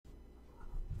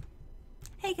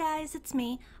Hey guys, it's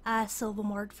me,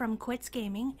 Silvermort from Quits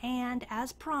Gaming, and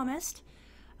as promised,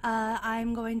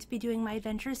 I'm going to be doing my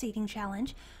Adventurous Eating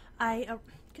Challenge. I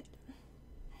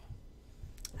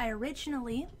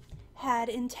originally had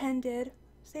intended...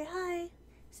 Say hi!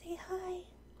 Say hi! Hi.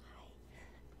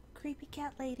 Creepy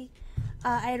cat lady.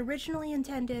 I had originally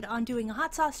intended on doing a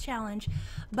hot sauce challenge,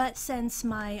 but since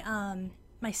my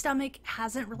stomach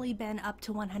hasn't really been up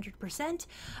to 100%.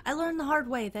 I learned the hard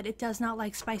way that it does not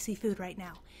like spicy food right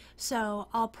now. So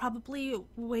I'll probably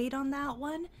wait on that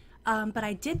one. But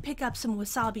I did pick up some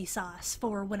wasabi sauce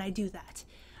for when I do that.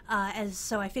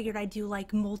 So I figured I'd do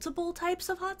like multiple types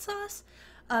of hot sauce.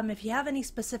 If you have any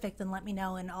specific, then let me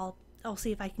know and I'll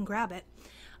see if I can grab it.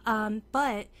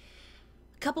 But a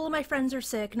couple of my friends are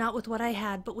sick, not with what I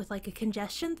had, but with like a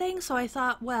congestion thing. So I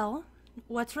thought, well,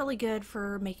 what's really good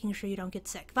for making sure you don't get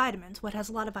sick? Vitamins. What has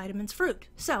a lot of vitamins? Fruit.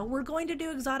 So we're going to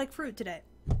do exotic fruit today.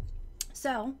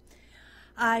 So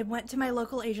I went to my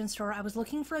local Asian store. I was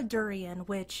looking for a durian,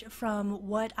 which from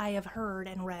what I have heard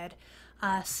and read,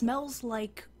 smells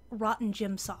like rotten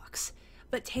gym socks,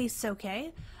 but tastes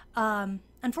okay.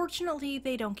 Unfortunately,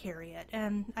 they don't carry it,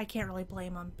 and I can't really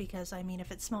blame them because, I mean,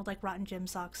 if it smelled like rotten gym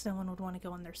socks, no one would want to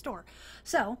go in their store.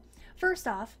 So, first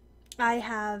off, I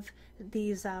have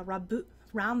these Rambutans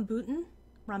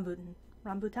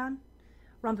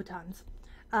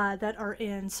that are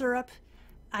in syrup.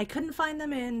 I couldn't find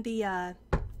them in the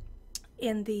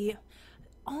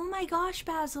oh my gosh,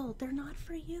 Basil, they're not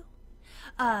for you.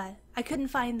 I couldn't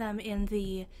find them in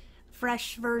the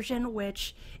fresh version,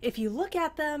 which if you look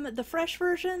at them, the fresh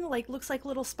version like looks like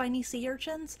little spiny sea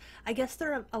urchins. I guess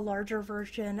they're a larger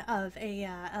version of a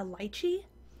lychee,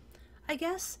 I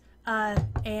guess.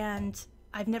 And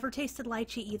I've never tasted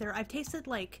lychee either. I've tasted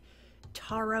like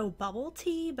taro bubble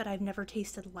tea, but I've never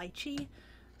tasted lychee.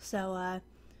 So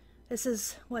this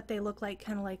is what they look like,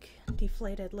 kind of like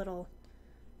deflated little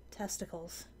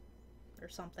testicles or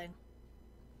something.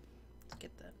 Let's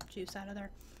get the juice out of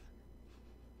there.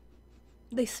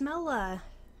 They smell and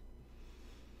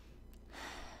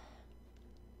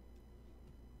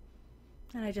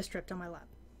I just dripped on my lap.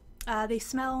 They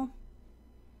smell...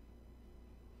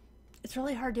 It's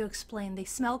really hard to explain. They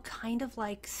smell kind of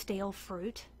like stale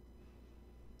fruit.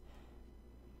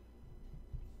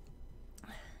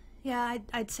 Yeah,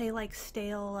 I'd say like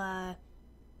stale, I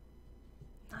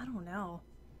don't know.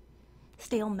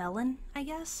 Stale melon, I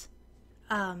guess.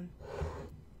 Down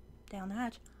the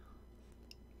hatch.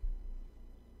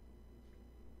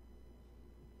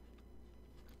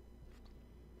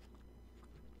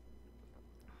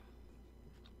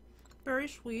 Very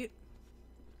sweet.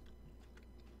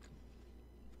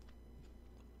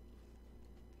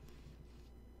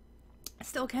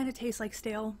 Still kind of tastes like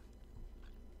stale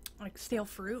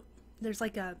fruit. There's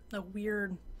like a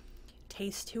weird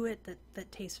taste to it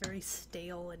that tastes very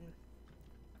stale and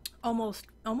almost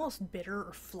bitter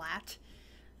or flat.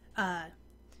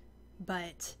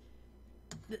 But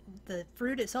the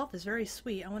fruit itself is very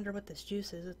sweet. I wonder what this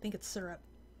juice is. I think it's syrup.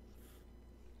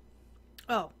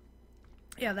 Oh,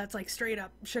 yeah, that's like straight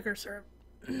up sugar syrup.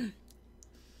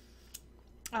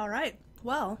 All right,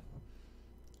 well,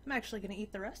 I'm actually going to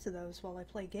eat the rest of those while I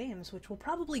play games, which will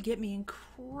probably get me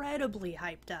incredibly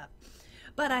hyped up.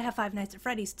 But I have Five Nights at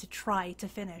Freddy's to try to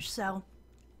finish, so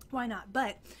why not?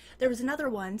 But there was another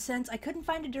one. Since I couldn't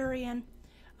find a durian,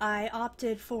 I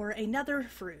opted for another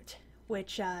fruit,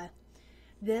 which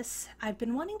this I've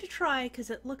been wanting to try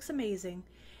because it looks amazing,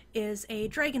 is a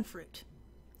dragon fruit.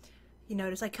 You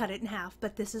notice I cut it in half,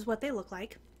 but this is what they look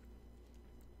like.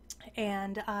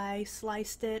 And I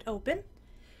sliced it open.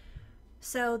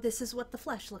 So this is what the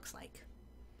flesh looks like.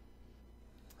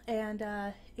 And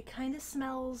it kind of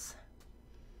smells...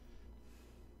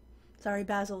 Sorry,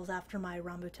 Basil's after my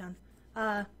rambutan.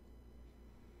 Kind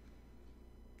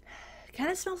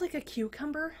of smells like a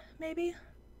cucumber, maybe?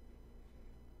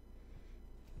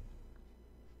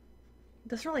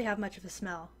 Doesn't really have much of a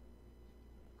smell.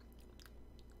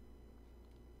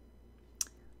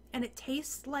 And it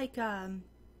tastes like an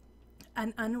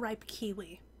unripe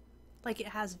kiwi. Like it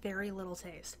has very little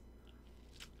taste.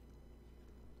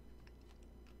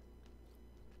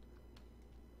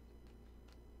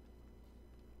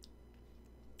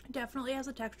 Definitely has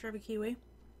the texture of a kiwi.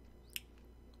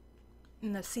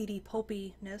 And the seedy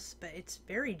pulpiness, but it's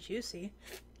very juicy.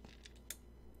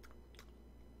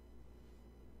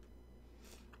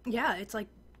 Yeah, it's like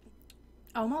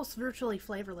almost virtually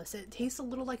flavorless. It tastes a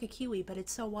little like a kiwi, but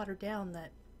it's so watered down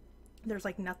that there's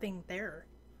like nothing there.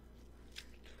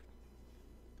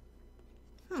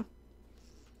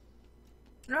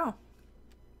 No.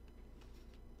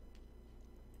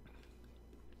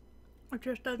 It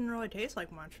just doesn't really taste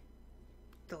like much.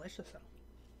 delicious though.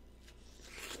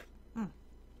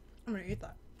 I'm gonna eat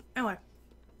that. Anyway.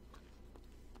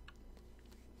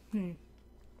 You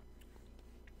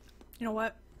know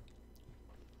what?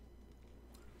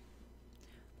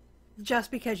 Just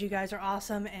because you guys are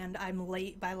awesome and I'm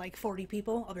late by like 40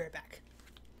 people, I'll be right back.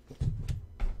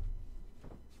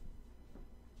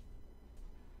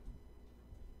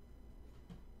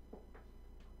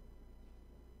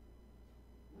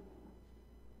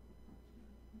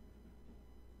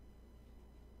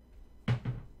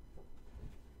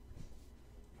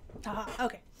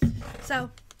 Okay,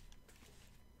 so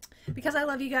because I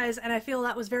love you guys and I feel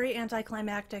that was very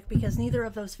anticlimactic because neither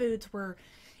of those foods were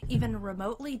even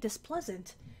remotely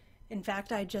displeasant. In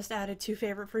fact, I just added 2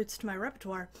 favorite fruits to my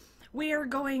repertoire. We are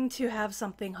going to have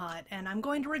something hot and I'm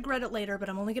going to regret it later, but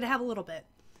I'm only going to have a little bit.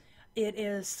 It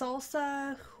is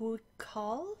salsa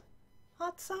huical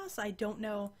hot sauce. I don't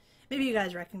know. Maybe you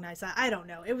guys recognize that. I don't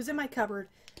know. It was in my cupboard.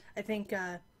 I think,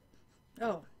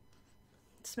 oh,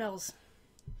 it smells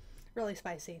really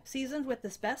spicy. Seasoned with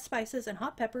the best spices and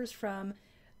hot peppers from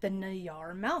the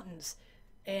Nayar Mountains.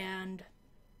 And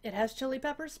it has chili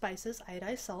peppers, spices,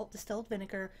 iodized salt, distilled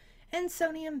vinegar, and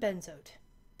sodium benzoate.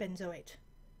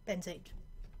 Benzate.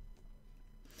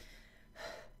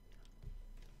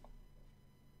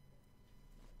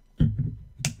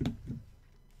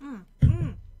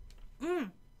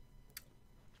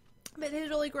 But it's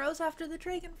really gross after the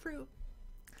dragon fruit.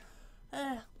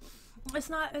 It's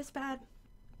not as bad.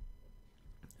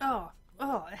 Oh,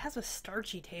 it has a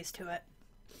starchy taste to it.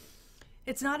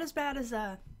 It's not as bad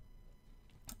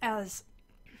as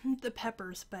the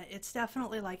peppers, but it's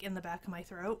definitely like in the back of my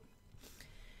throat.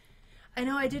 I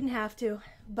know I didn't have to,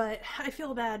 but I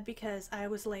feel bad because I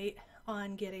was late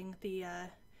on getting the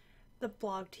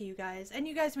vlog to you guys, and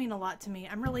you guys mean a lot to me.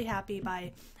 I'm really happy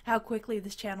by how quickly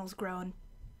this channel's grown.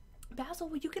 Basil,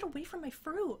 will you get away from my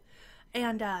fruit?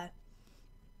 And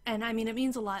I mean, it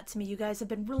means a lot to me. You guys have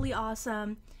been really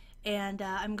awesome, and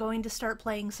I'm going to start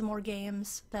playing some more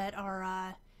games that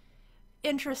are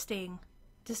interesting,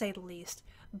 to say the least.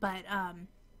 But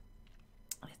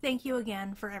thank you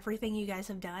again for everything you guys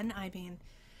have done. I mean,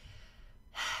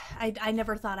 I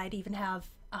never thought I'd even have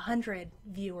 100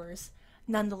 viewers.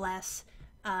 Nonetheless,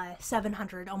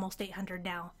 700, almost 800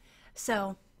 now.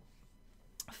 So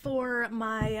for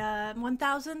my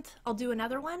 1000th, I'll do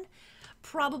another one.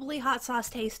 Probably hot sauce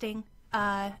tasting.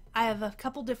 I have a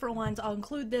couple different ones. I'll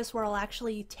include this where I'll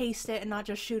actually taste it and not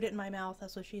just shoot it in my mouth,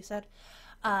 that's what she said.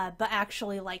 But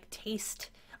actually like taste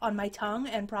on my tongue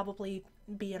and probably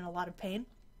be in a lot of pain.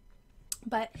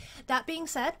 But that being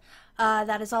said,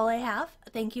 that is all I have.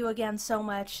 Thank you again so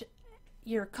much.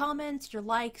 Your comments, your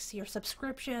likes, your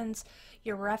subscriptions,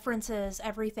 your references,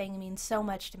 everything means so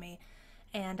much to me.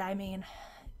 And I mean,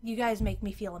 you guys make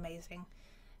me feel amazing.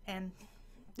 And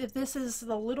if this is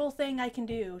the little thing I can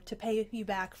do to pay you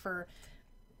back for,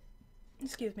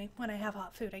 excuse me, when I have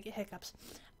hot food I get hiccups.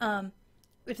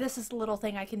 If this is the little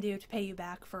thing I can do to pay you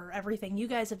back for everything you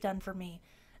guys have done for me,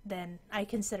 then I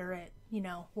consider it, you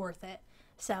know, worth it.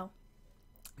 So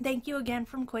thank you again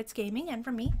from Quits Gaming and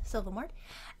from me, Silvermord.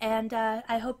 And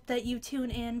I hope that you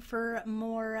tune in for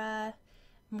more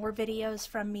videos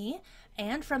from me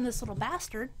and from this little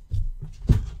bastard.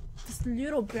 This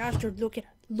little bastard, look at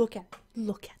them. Look at them.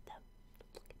 Look at them.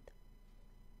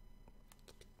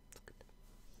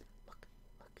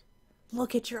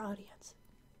 Look at your audience.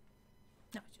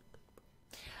 No.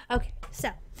 Okay, so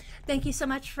thank you so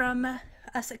much from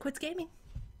us at Quits Gaming.